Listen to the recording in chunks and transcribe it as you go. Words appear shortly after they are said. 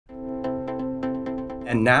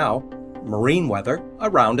And now, marine weather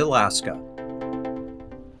around Alaska.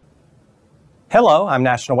 Hello, I'm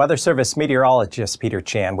National Weather Service meteorologist Peter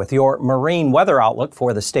Chan with your marine weather outlook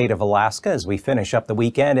for the state of Alaska as we finish up the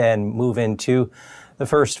weekend and move into the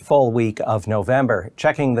first full week of November.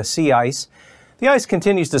 Checking the sea ice. The ice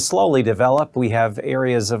continues to slowly develop. We have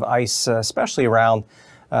areas of ice, especially around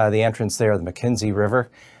the entrance there of the Mackenzie River.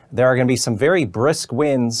 There are going to be some very brisk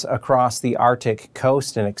winds across the Arctic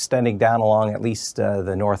coast and extending down along at least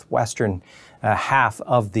the northwestern half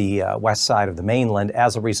of the west side of the mainland.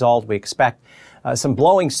 As a result, we expect some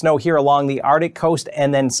blowing snow here along the Arctic coast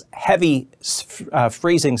and then heavy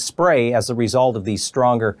freezing spray as a result of these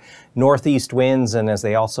stronger northeast winds. And as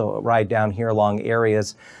they also ride down here along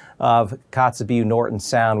areas of Kotzebue, Norton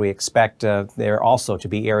Sound, we expect there also to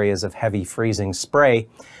be areas of heavy freezing spray.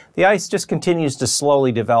 The ice just continues to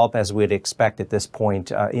slowly develop as we'd expect at this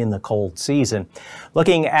point in the cold season.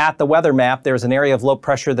 Looking at the weather map, there's an area of low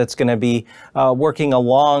pressure that's going to be working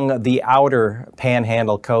along the outer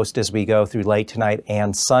Panhandle coast as we go through late tonight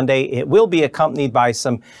and Sunday. It will be accompanied by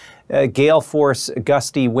some gale force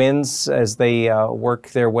gusty winds as they work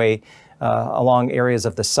their way along areas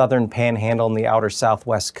of the southern Panhandle and the outer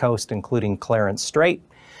southwest coast, including Clarence Strait.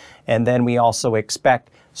 And then we also expect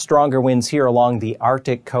stronger winds here along the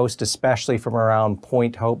Arctic coast, especially from around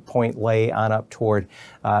Point Hope, Point Lay on up toward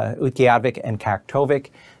Utqiagvik and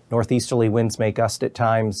Kaktovik. Northeasterly winds may gust at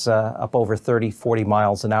times up over 30-40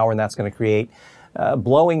 miles an hour, and that's going to create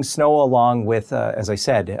blowing snow along with, as I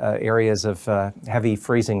said, areas of heavy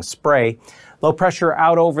freezing spray. Low pressure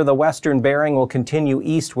out over the western Bering will continue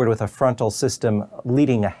eastward with a frontal system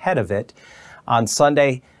leading ahead of it. On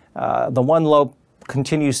Sunday, the one low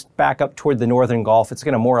continues back up toward the northern Gulf. It's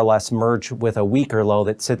going to more or less merge with a weaker low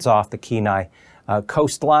that sits off the Kenai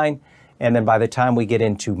coastline. And then by the time we get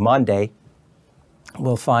into Monday,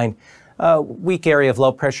 we'll find a weak area of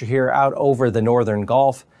low pressure here out over the northern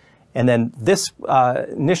Gulf. And then this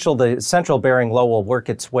the central Bering low will work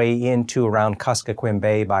its way into around Kuskokwim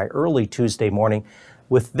Bay by early Tuesday morning,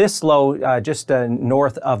 with this low just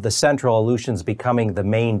north of the central Aleutians becoming the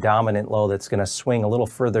main dominant low that's going to swing a little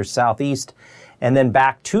further southeast and then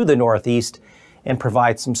back to the northeast and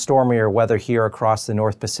provide some stormier weather here across the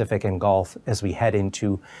North Pacific and Gulf as we head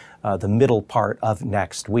into the middle part of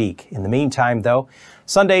next week. In the meantime, though,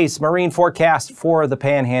 Sunday's marine forecast for the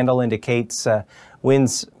Panhandle indicates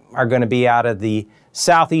winds are going to be out of the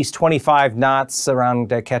southeast 25 knots around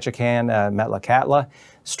Ketchikan, Metlakatla.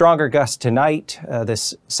 Stronger gusts tonight,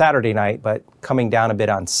 this Saturday night, but coming down a bit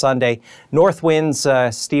on Sunday. North winds,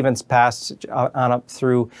 Stevens Pass on up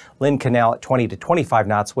through Lynn Canal at 20 to 25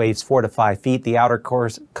 knots, waves 4 to 5 feet. The outer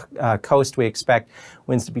coast, we expect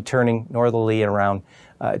winds to be turning northerly at around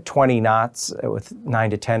 20 knots with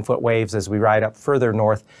 9 to 10 foot waves as we ride up further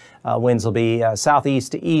north. Winds will be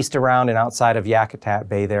southeast to east around and outside of Yakutat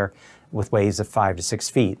Bay there with waves of 5 to 6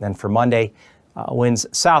 feet. Then for Monday, winds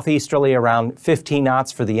southeasterly around 15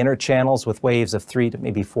 knots for the inner channels with waves of 3 to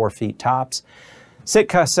maybe 4 feet tops.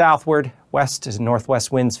 Sitka southward, west to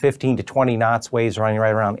northwest winds 15 to 20 knots, waves running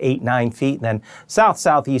right around 8-9 feet. And then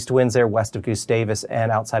south-southeast winds there west of Gustavus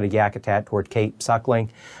and outside of Yakutat toward Cape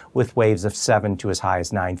Suckling with waves of 7 to as high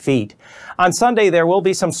as 9 feet. On Sunday, there will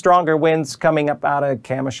be some stronger winds coming up out of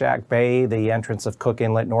Kamishak Bay, the entrance of Cook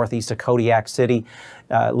Inlet, northeast of Kodiak City.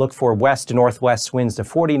 Look for west to northwest winds to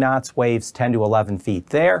 40 knots, waves 10 to 11 feet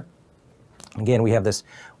there. Again, we have this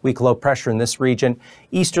weak low pressure in this region.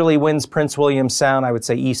 Easterly winds, Prince William Sound, I would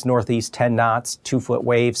say east-northeast 10 knots, 2-foot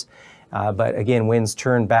waves. But again, winds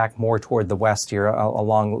turn back more toward the west here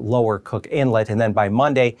along lower Cook Inlet. And then by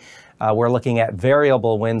Monday, we're looking at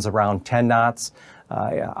variable winds around 10 knots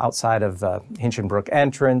outside of Hinchinbrook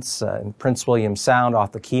Entrance, Prince William Sound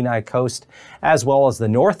off the Kenai coast, as well as the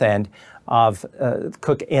north end of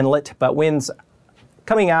Cook Inlet. But winds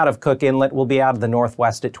coming out of Cook Inlet will be out of the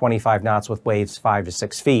northwest at 25 knots with waves 5 to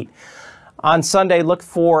 6 feet. On Sunday, look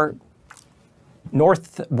for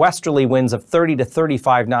northwesterly winds of 30 to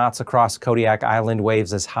 35 knots across Kodiak Island,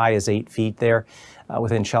 waves as high as 8 feet there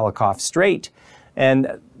within Shelikof Strait,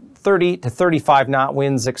 and 30 to 35 knot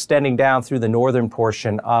winds extending down through the northern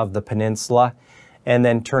portion of the peninsula and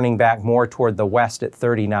then turning back more toward the west at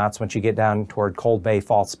 30 knots once you get down toward Cold Bay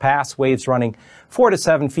Falls Pass. Waves running 4 to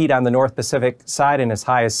 7 feet on the North Pacific side and as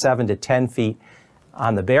high as 7 to 10 feet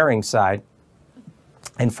on the Bering side.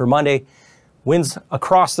 And for Monday, winds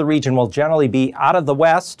across the region will generally be out of the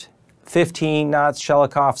west, 15 knots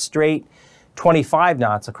Shelikof Strait, 25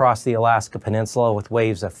 knots across the Alaska Peninsula with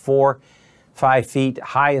waves of 4, 5 feet,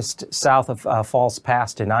 highest south of Falls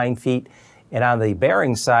Pass to 9 feet. And on the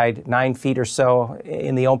Bering side, 9 feet or so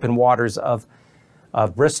in the open waters of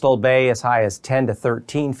of Bristol Bay, as high as 10 to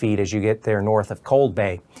 13 feet as you get there north of Cold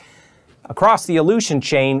Bay. Across the Aleutian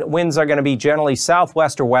chain, winds are going to be generally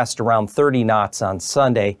southwest or west around 30 knots on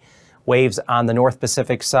Sunday. Waves on the North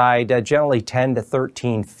Pacific side generally 10 to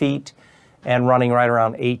 13 feet and running right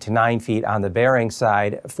around 8 to 9 feet on the Bering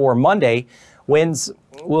side. For Monday, winds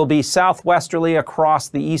will be southwesterly across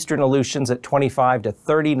the eastern Aleutians at 25 to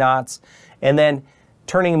 30 knots, and then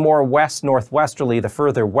turning more west-northwesterly the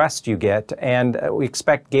further west you get, and we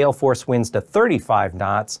expect gale force winds to 35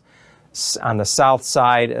 knots on the south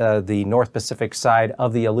side, the North Pacific side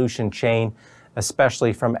of the Aleutian chain,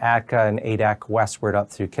 especially from Atka and Adak westward up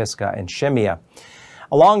through Kiska and Shemya.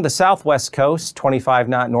 Along the southwest coast,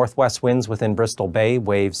 25-knot northwest winds within Bristol Bay,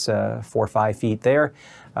 waves 4 or 5 feet there.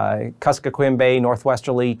 Kuskokwim Bay,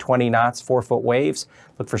 northwesterly, 20 knots, 4-foot waves.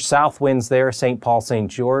 Look for south winds there, St. Paul,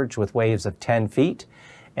 St. George, with waves of 10 feet.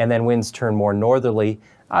 And then winds turn more northerly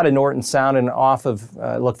out of Norton Sound and off of,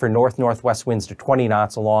 look for north-northwest winds to 20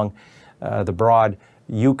 knots along the broad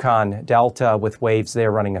Yukon Delta, with waves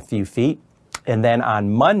there running a few feet. And then on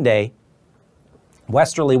Monday,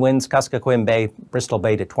 westerly winds, Kuskokwim Bay, Bristol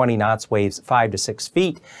Bay to 20 knots, waves 5 to 6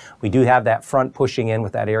 feet. We do have that front pushing in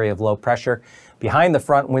with that area of low pressure. Behind the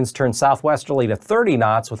front, winds turn southwesterly to 30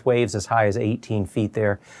 knots with waves as high as 18 feet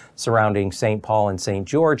there surrounding St. Paul and St.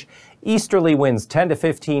 George. Easterly winds 10 to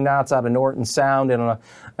 15 knots out of Norton Sound, and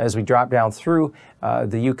as we drop down through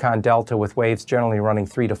the Yukon Delta with waves generally running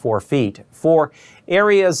 3 to 4 feet. For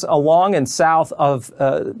areas along and south of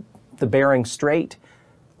the Bering Strait,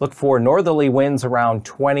 look for northerly winds around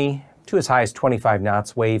 20 to as high as 25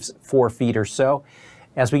 knots, waves 4 feet or so.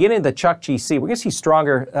 As we get into the Chukchi Sea, we're going to see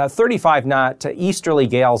stronger 35-knot easterly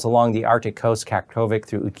gales along the Arctic coast, Kaktovik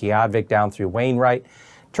through Utqiagvik down through Wainwright,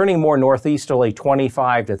 turning more northeasterly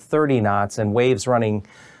 25 to 30 knots, and waves running,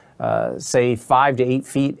 say, 5 to 8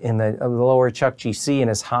 feet in the lower Chukchi Sea and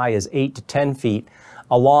as high as 8 to 10 feet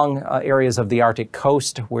along areas of the Arctic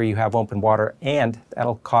coast where you have open water, and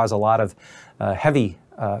that'll cause a lot of heavy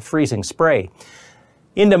freezing spray.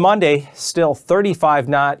 Into Monday, still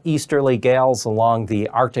 35-knot easterly gales along the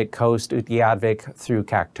Arctic coast, Utqiagvik through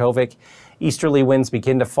Kaktovik. Easterly winds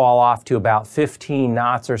begin to fall off to about 15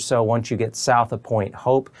 knots or so once you get south of Point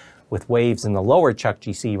Hope, with waves in the lower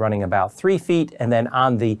Chukchi Sea running about 3 feet. And then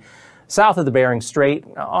on the south of the Bering Strait,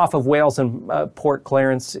 off of Wales and Port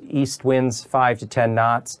Clarence, east winds 5 to 10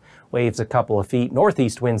 knots, waves a couple of feet.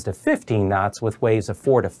 Northeast winds to 15 knots with waves of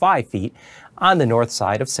 4 to 5 feet on the north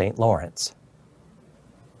side of St. Lawrence.